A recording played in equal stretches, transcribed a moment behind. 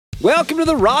Welcome to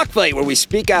the Rock Fight, where we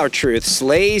speak our truth,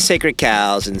 slay sacred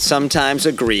cows, and sometimes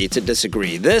agree to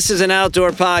disagree. This is an outdoor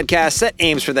podcast that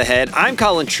aims for the head. I'm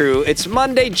Colin True. It's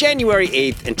Monday, January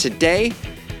 8th, and today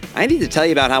I need to tell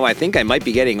you about how I think I might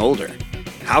be getting older.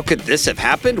 How could this have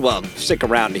happened? Well, stick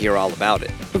around to hear all about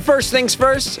it. But first things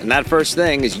first, and that first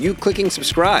thing is you clicking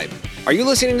subscribe. Are you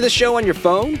listening to the show on your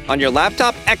phone, on your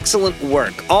laptop? Excellent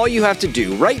work. All you have to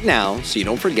do right now, so you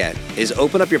don't forget, is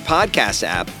open up your podcast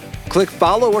app, click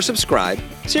follow or subscribe.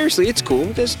 Seriously, it's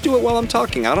cool. Just do it while I'm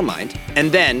talking. I don't mind.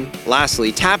 And then,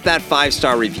 lastly, tap that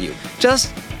 5-star review.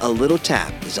 Just a little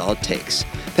tap is all it takes.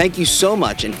 Thank you so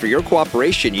much, and for your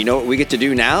cooperation, you know what we get to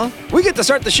do now? We get to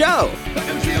start the show.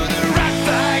 Welcome to the Rock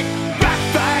Fight, Rock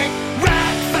Fight,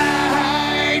 Rock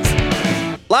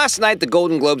Fight. Last night, the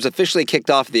Golden Globes officially kicked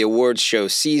off the awards show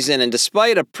season, and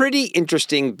despite a pretty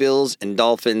interesting Bills and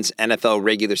Dolphins NFL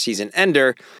regular season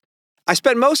ender, I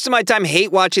spent most of my time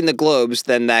hate watching the Globes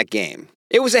than that game.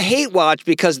 It was a hate watch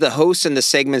because the hosts and the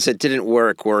segments that didn't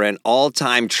work were an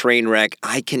all-time train wreck.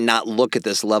 I cannot look at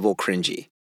this level cringy.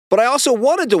 But I also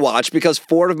wanted to watch because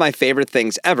 4 of my favorite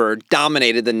things ever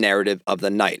dominated the narrative of the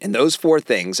night. And those 4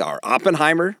 things are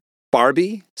Oppenheimer,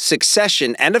 Barbie,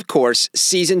 Succession, and of course,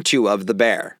 Season 2 of The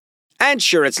Bear. And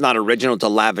sure, it's not original to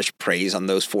lavish praise on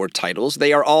those 4 titles.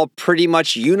 They are all pretty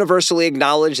much universally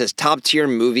acknowledged as top-tier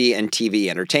movie and TV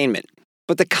entertainment.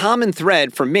 But the common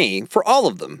thread for me, for all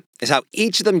of them, is how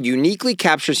each of them uniquely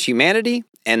captures humanity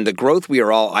and the growth we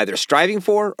are all either striving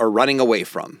for or running away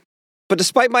from. But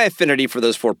despite my affinity for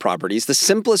those 4 properties, the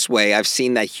simplest way I've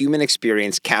seen that human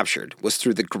experience captured was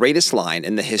through the greatest line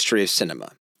in the history of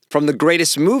cinema. From the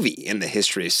greatest movie in the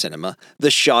history of cinema, The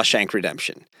Shawshank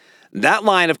Redemption. That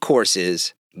line, of course,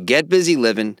 is, get busy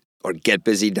living or get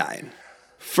busy dying.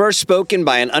 First spoken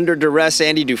by an under-duress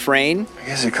Andy Dufresne. I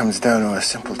guess it comes down to a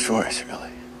simple choice, really.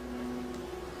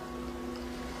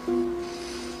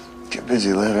 Get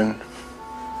busy living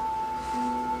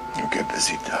or get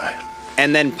busy dying.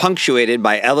 And then punctuated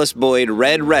by Ellis Boyd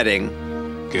Red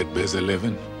Redding. Get busy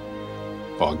living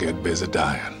or get busy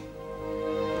dying.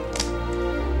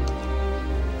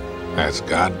 That's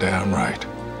goddamn right.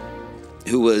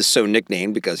 Who was so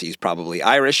nicknamed because he's probably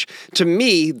Irish. To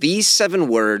me, these 7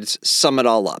 words sum it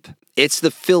all up. It's the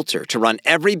filter to run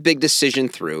every big decision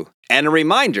through and a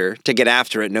reminder to get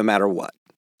after it no matter what.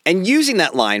 And using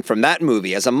that line from that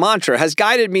movie as a mantra has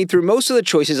guided me through most of the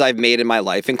choices I've made in my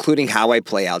life, including how I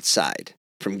play outside.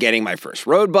 From getting my first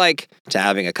road bike, to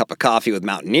having a cup of coffee with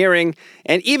mountaineering,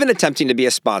 and even attempting to be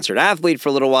a sponsored athlete for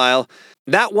a little while,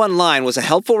 that one line was a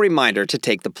helpful reminder to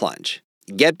take the plunge.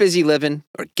 Get busy living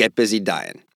or get busy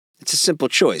dying. It's a simple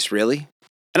choice, really.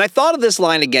 And I thought of this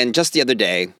line again just the other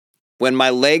day when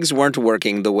my legs weren't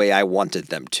working the way I wanted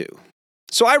them to.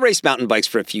 So I raced mountain bikes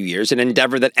for a few years, an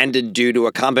endeavor that ended due to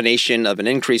a combination of an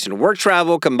increase in work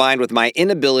travel combined with my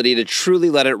inability to truly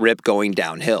let it rip going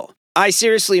downhill. I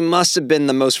seriously must have been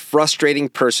the most frustrating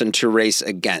person to race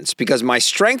against because my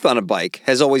strength on a bike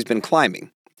has always been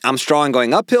climbing. I'm strong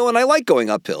going uphill and I like going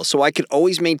uphill, so I could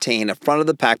always maintain a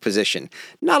front-of-the-pack position.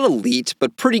 Not elite,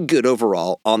 but pretty good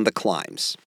overall on the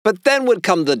climbs. But then would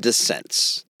come the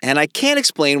descents. And I can't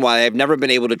explain why I've never been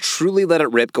able to truly let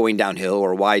it rip going downhill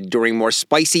or why during more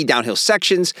spicy downhill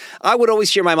sections, I would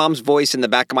always hear my mom's voice in the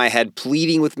back of my head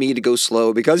pleading with me to go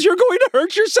slow because you're going to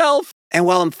hurt yourself. And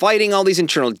while I'm fighting all these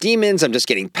internal demons, I'm just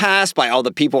getting passed by all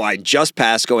the people I just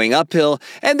passed going uphill,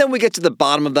 and then we get to the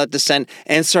bottom of that descent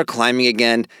and start climbing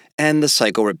again, and the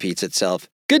cycle repeats itself.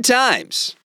 Good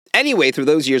times! Anyway, through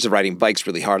those years of riding bikes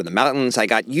really hard in the mountains, I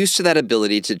got used to that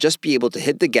ability to just be able to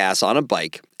hit the gas on a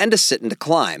bike and to sit and to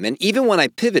climb. And even when I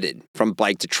pivoted from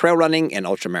bike to trail running and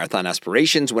ultramarathon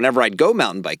aspirations, whenever I'd go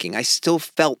mountain biking, I still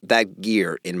felt that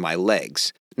gear in my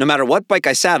legs. No matter what bike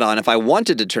I sat on, if I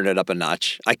wanted to turn it up a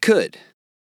notch, I could.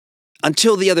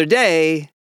 Until the other day,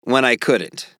 when I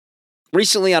couldn't.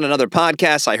 Recently on another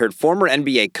podcast, I heard former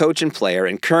NBA coach and player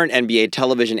and current NBA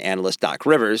television analyst Doc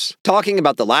Rivers talking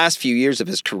about the last few years of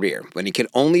his career when he could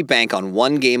only bank on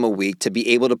 1 game a week to be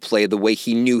able to play the way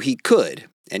he knew he could.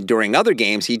 And during other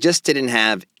games, he just didn't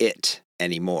have it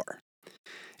anymore.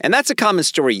 And that's a common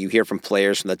story you hear from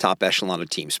players from the top echelon of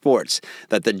team sports,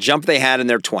 that the jump they had in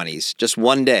their 20s, just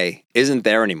one day, isn't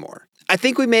there anymore. I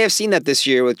think we may have seen that this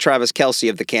year with Travis Kelce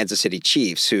of the Kansas City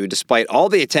Chiefs, who, despite all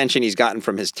the attention he's gotten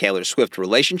from his Taylor Swift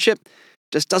relationship,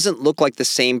 just doesn't look like the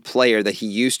same player that he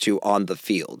used to on the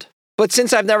field. But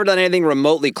since I've never done anything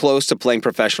remotely close to playing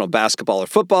professional basketball or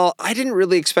football, I didn't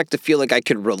really expect to feel like I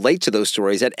could relate to those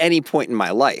stories at any point in my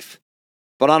life.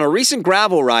 But on a recent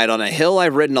gravel ride on a hill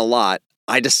I've ridden a lot,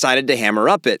 I decided to hammer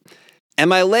up it, and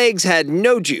my legs had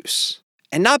no juice.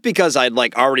 And not because I'd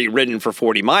already ridden for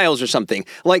 40 miles or something.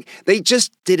 They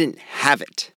just didn't have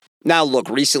it. Now look,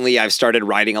 recently I've started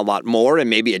riding a lot more, and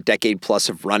maybe a decade plus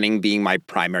of running being my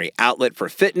primary outlet for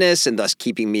fitness and thus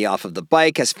keeping me off of the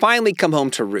bike has finally come home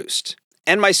to roost.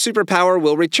 And my superpower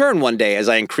will return one day as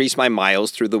I increase my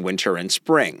miles through the winter and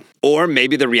spring. Or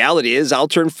maybe the reality is I'll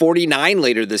turn 49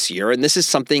 later this year, and this is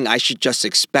something I should just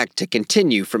expect to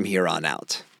continue from here on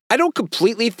out. I don't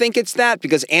completely think it's that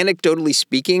because anecdotally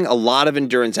speaking, a lot of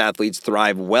endurance athletes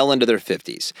thrive well into their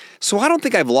 50s. So I don't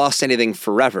think I've lost anything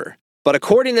forever. But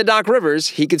according to Doc Rivers,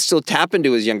 he could still tap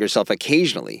into his younger self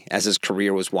occasionally as his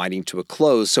career was winding to a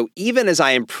close. So even as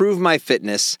I improve my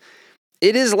fitness,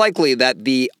 it is likely that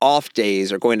the off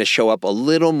days are going to show up a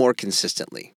little more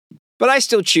consistently. But I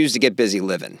still choose to get busy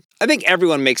living. I think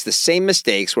everyone makes the same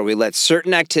mistakes where we let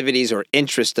certain activities or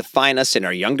interests define us in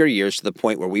our younger years to the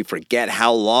point where we forget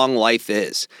how long life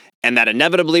is, and that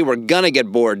inevitably we're gonna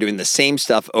get bored doing the same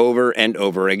stuff over and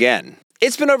over again.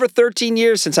 It's been over 13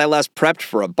 years since I last prepped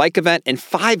for a bike event and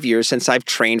 5 years since I've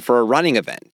trained for a running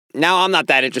event. Now I'm not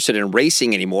that interested in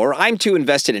racing anymore. I'm too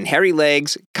invested in hairy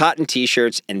legs, cotton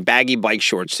t-shirts, and baggy bike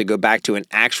shorts to go back to an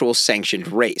actual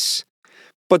sanctioned race.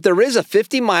 But there is a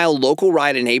 50-mile local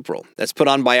ride in April that's put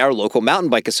on by our local mountain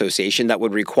bike association that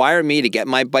would require me to get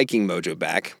my biking mojo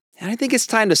back. And I think it's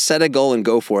time to set a goal and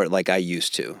go for it like I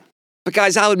used to. But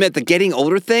guys, I'll admit the getting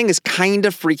older thing is kind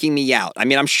of freaking me out. I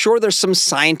mean, I'm sure there's some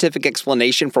scientific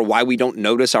explanation for why we don't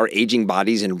notice our aging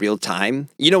bodies in real time.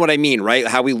 You know what I mean, right?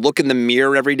 How we look in the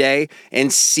mirror every day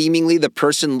and seemingly the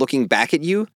person looking back at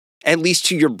you, at least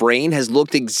to your brain, has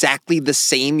looked exactly the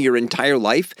same your entire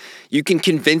life. You can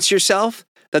convince yourself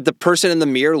that the person in the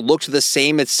mirror looked the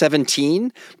same at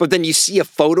 17, but then you see a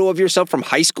photo of yourself from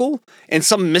high school and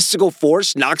some mystical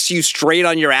force knocks you straight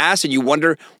on your ass and you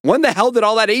wonder, when the hell did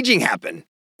all that aging happen?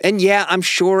 And yeah, I'm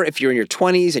sure if you're in your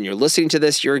 20s and you're listening to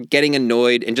this, you're getting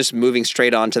annoyed and just moving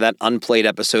straight on to that unplayed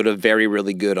episode of Very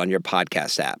Really Good on your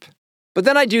podcast app. But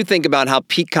then I do think about how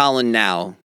Pete Collin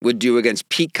now would do against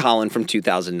Pete Collin from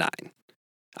 2009.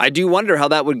 I do wonder how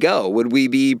that would go. Would we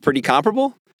be pretty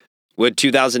comparable? Would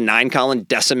 2009 Collin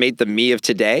decimate the me of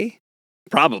today?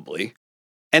 Probably.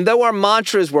 And though our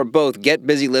mantras were both get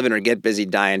busy living or get busy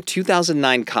dying,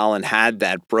 2009 Collin had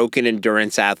that broken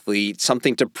endurance athlete,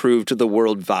 something to prove to the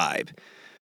world vibe.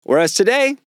 Whereas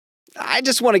today, I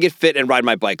just want to get fit and ride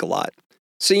my bike a lot.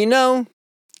 So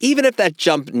even if that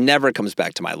jump never comes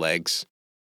back to my legs,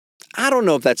 I don't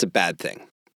know if that's a bad thing.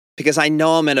 Because I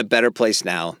know I'm in a better place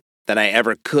now than I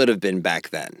ever could have been back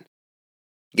then.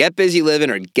 Get busy living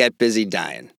or get busy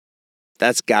dying.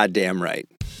 That's goddamn right.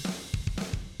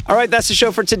 All right, that's the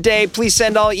show for today. Please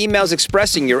send all emails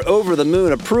expressing your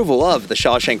over-the-moon approval of The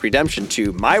Shawshank Redemption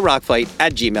to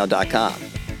myrockfight@gmail.com.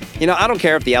 I don't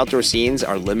care if the outdoor scenes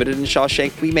are limited in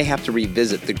Shawshank. We may have to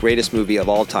revisit the greatest movie of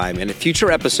all time in a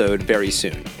future episode very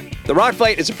soon. The Rock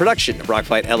Fight is a production of Rock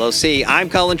Fight LLC. I'm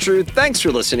Colin True. Thanks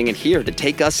for listening, and here to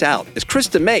take us out is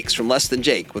Krista Makes from Less Than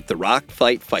Jake with the Rock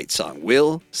Fight Fight song.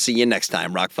 We'll see you next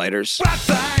time, Rock Fighters. Rock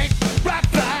Fight!